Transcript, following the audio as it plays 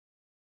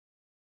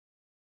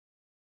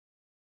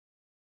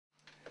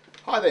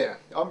Hi there,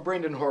 I'm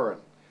Brendan Horan.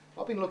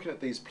 I've been looking at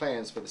these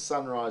plans for the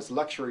Sunrise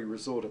Luxury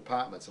Resort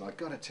Apartments and I've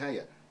got to tell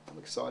you, I'm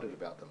excited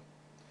about them.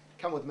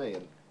 Come with me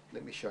and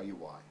let me show you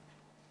why.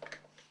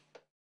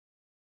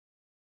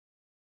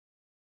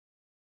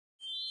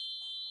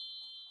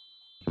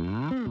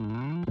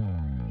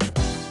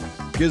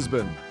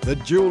 Gisborne, the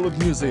jewel of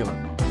New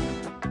Zealand.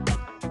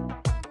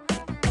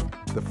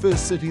 The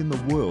first city in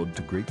the world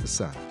to greet the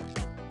sun.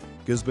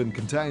 Gisborne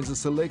contains a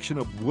selection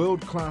of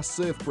world-class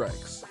surf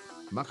breaks,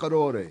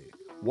 Makarore,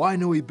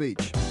 Wainui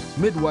Beach,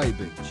 Midway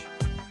Beach.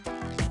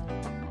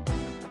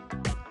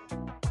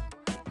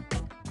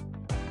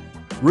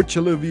 Rich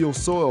alluvial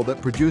soil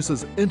that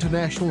produces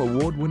international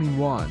award-winning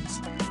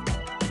wines.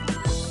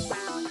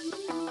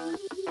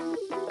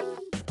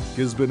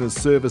 Gisborne is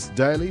serviced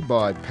daily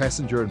by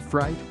passenger and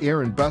freight,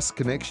 air and bus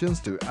connections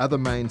to other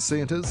main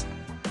centres.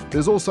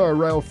 There's also a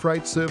rail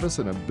freight service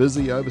and a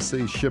busy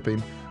overseas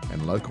shipping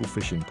and local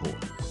fishing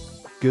port.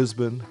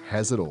 Gisborne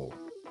has it all.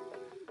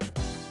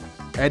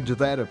 Add to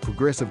that a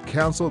progressive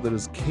council that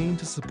is keen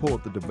to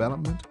support the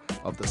development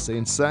of the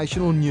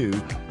sensational new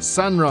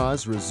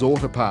Sunrise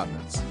Resort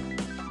Apartments.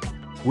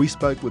 We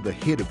spoke with the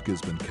head of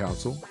Gisborne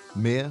Council,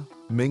 Mayor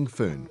Ming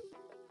Foon.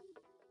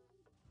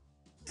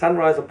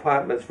 Sunrise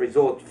Apartments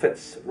Resort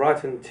fits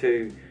right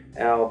into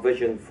our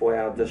vision for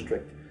our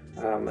district.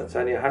 It's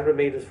only 100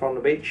 metres from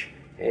the beach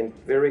and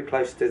very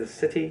close to the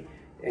city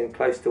and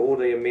close to all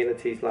the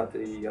amenities like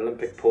the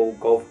Olympic pool,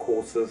 golf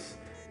courses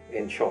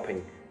and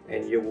shopping.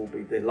 And you will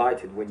be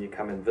delighted when you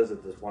come and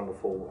visit this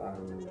wonderful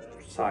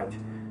site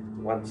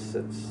once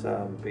it's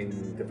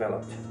been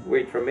developed.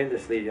 We're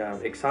tremendously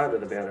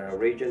excited about our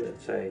region.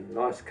 It's a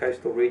nice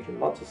coastal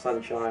region, lots of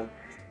sunshine,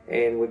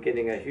 and we're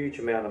getting a huge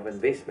amount of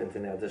investment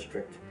in our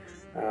district,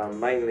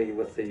 mainly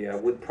with the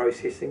wood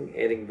processing,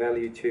 adding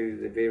value to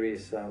the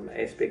various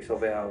aspects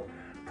of our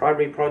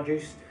primary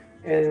produce,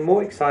 and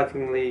more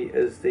excitingly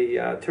is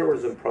the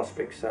tourism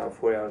prospects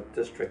for our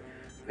district.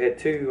 We had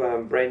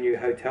two brand new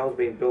hotels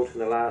being built in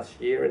the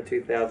last year in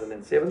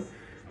 2007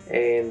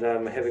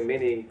 and having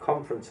many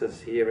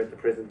conferences here at the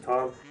present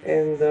time.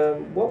 And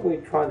what we're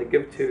trying to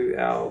give to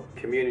our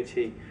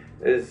community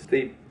is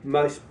the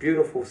most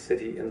beautiful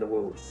city in the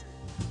world.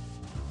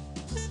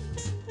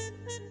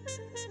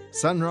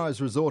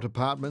 Sunrise Resort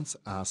Apartments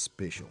are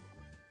special.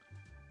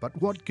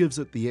 But what gives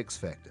it the X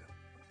factor?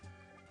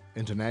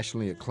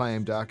 Internationally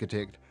acclaimed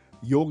architect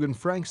Jorgen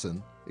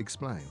Frankson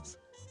explains.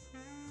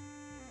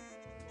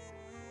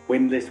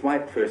 When Les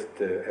White first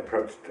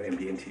approached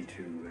MD&T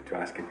to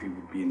ask if we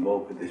would be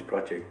involved with this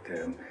project,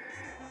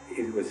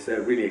 it was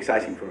really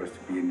exciting for us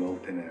to be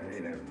involved in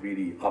a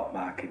really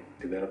upmarket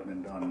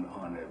development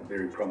on a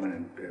very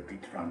prominent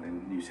beachfront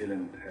in New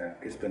Zealand,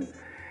 Gisborne.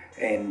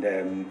 And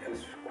it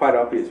was quite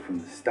obvious from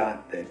the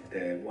start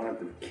that one of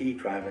the key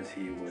drivers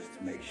here was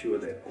to make sure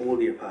that all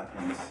the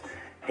apartments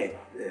had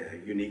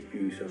unique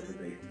views over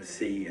the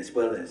sea, as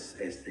well as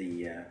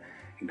the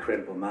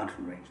incredible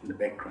mountain range in the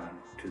background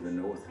to the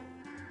north.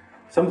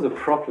 Some of the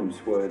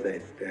problems were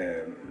that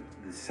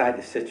the site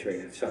is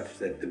situated such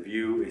that the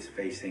view is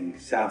facing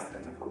south,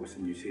 and of course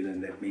in New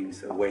Zealand that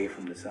means away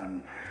from the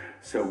sun.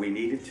 So we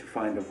needed to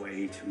find a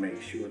way to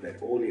make sure that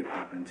all the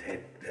apartments had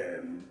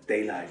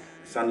daylight,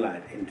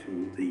 sunlight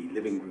into the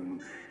living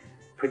room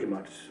pretty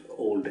much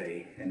all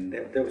day, and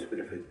that was a bit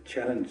of a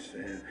challenge.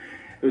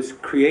 It was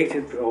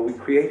created, or we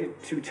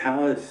created two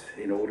towers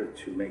in order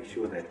to make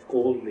sure that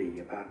all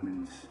the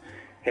apartments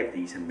have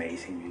these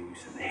amazing views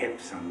and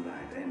have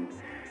sunlight,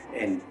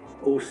 and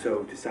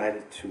also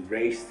decided to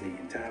raise the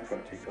entire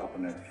project up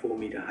on a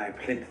 4-meter high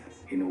plinth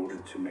in order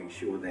to make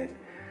sure that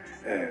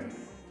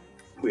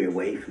we're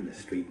away from the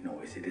street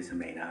noise. It is a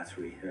main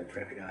artery, a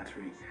traffic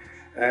artery.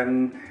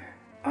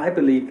 I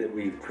believe that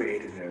we've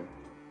created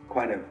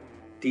quite a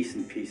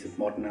decent piece of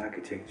modern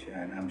architecture,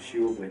 and I'm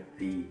sure with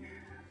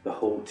the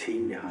whole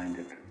team behind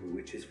it,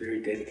 which is very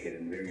dedicated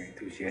and very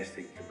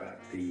enthusiastic about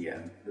the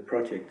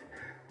project,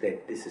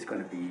 that this is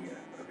going to be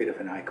a bit of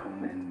an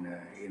icon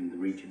in the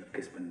region of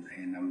Gisborne,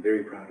 and I'm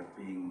very proud of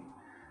being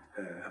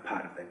a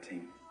part of that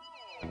team.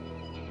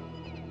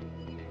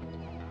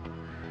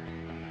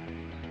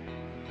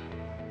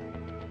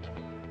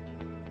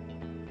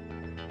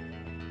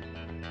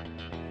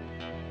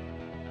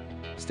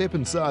 Step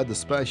inside the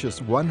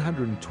spacious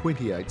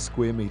 128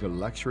 square metre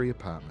luxury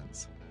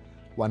apartments.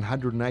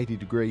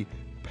 180-degree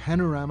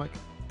panoramic,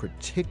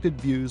 protected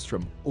views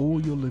from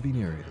all your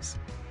living areas.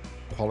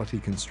 Quality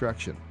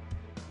construction.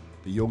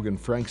 The Jorgen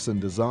Frankson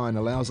design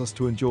allows us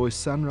to enjoy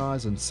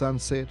sunrise and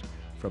sunset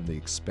from the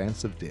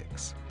expansive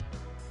decks.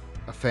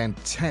 A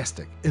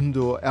fantastic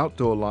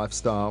indoor-outdoor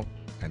lifestyle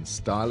and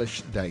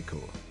stylish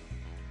decor.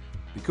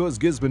 Because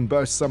Gisborne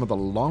boasts some of the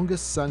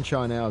longest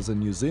sunshine hours in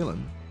New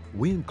Zealand,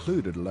 we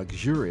included a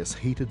luxurious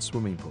heated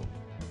swimming pool.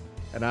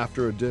 And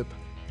after a dip,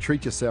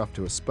 treat yourself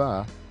to a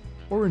spa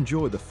or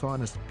enjoy the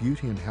finest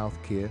beauty and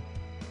healthcare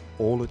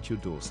all at your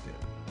doorstep.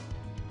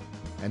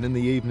 And in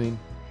the evening,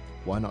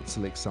 why not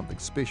select something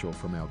special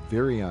from our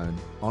very own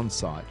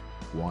on-site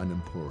wine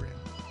emporium?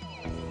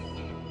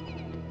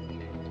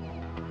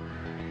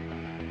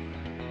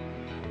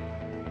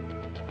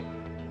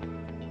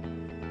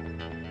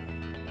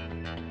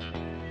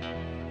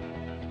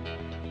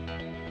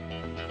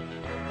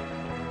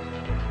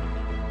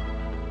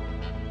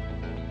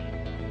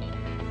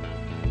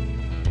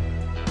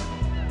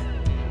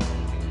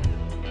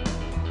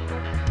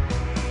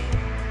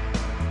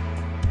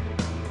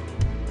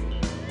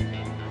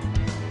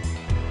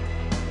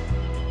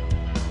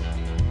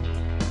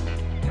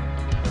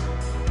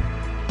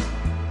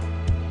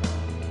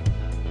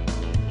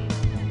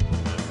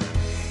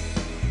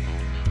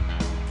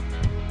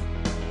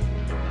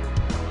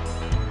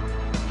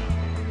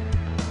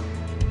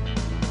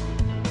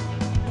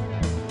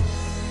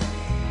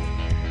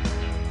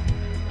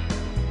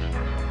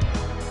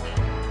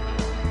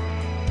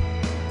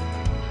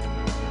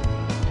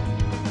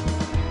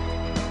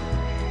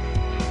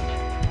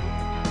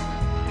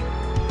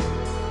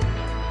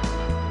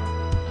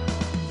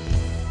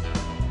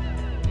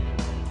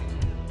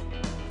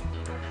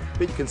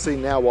 can see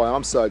now why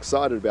I'm so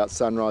excited about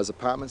Sunrise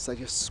Apartments. They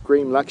just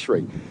scream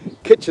luxury.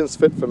 Kitchens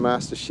fit for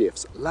master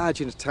chefs,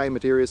 large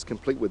entertainment areas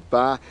complete with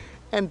bar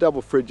and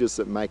double fridges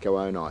that make our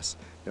own ice.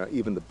 You know,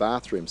 even the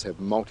bathrooms have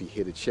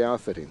multi-headed shower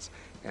fittings.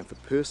 And for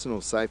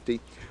personal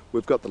safety,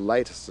 we've got the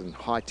latest in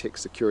high-tech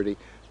security,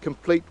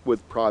 complete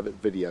with private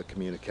video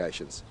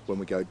communications. When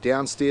we go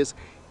downstairs,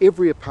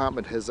 every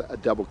apartment has a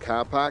double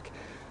car park.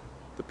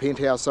 The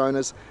penthouse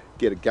owners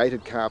get a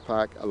gated car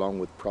park along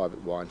with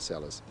private wine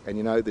cellars. And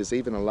you know, there's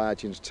even a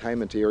large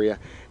entertainment area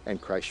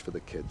and creche for the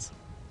kids.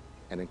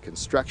 And in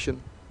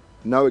construction,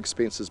 no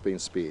expense has been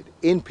spared.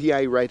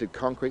 NPA rated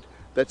concrete,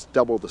 that's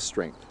double the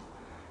strength.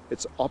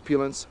 It's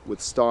opulence with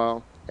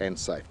style and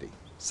safety.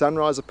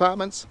 Sunrise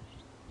Apartments,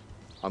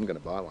 I'm going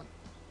to buy one.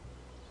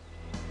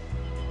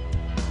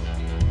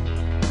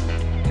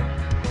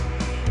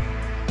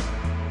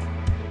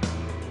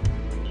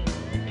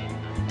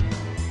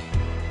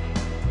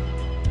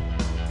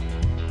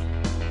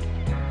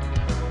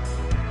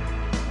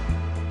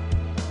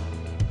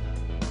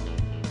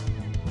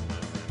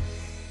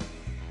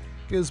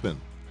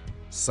 Gisborne,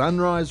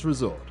 Sunrise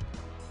Resort.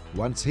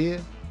 Once here,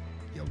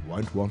 you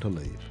won't want to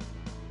leave.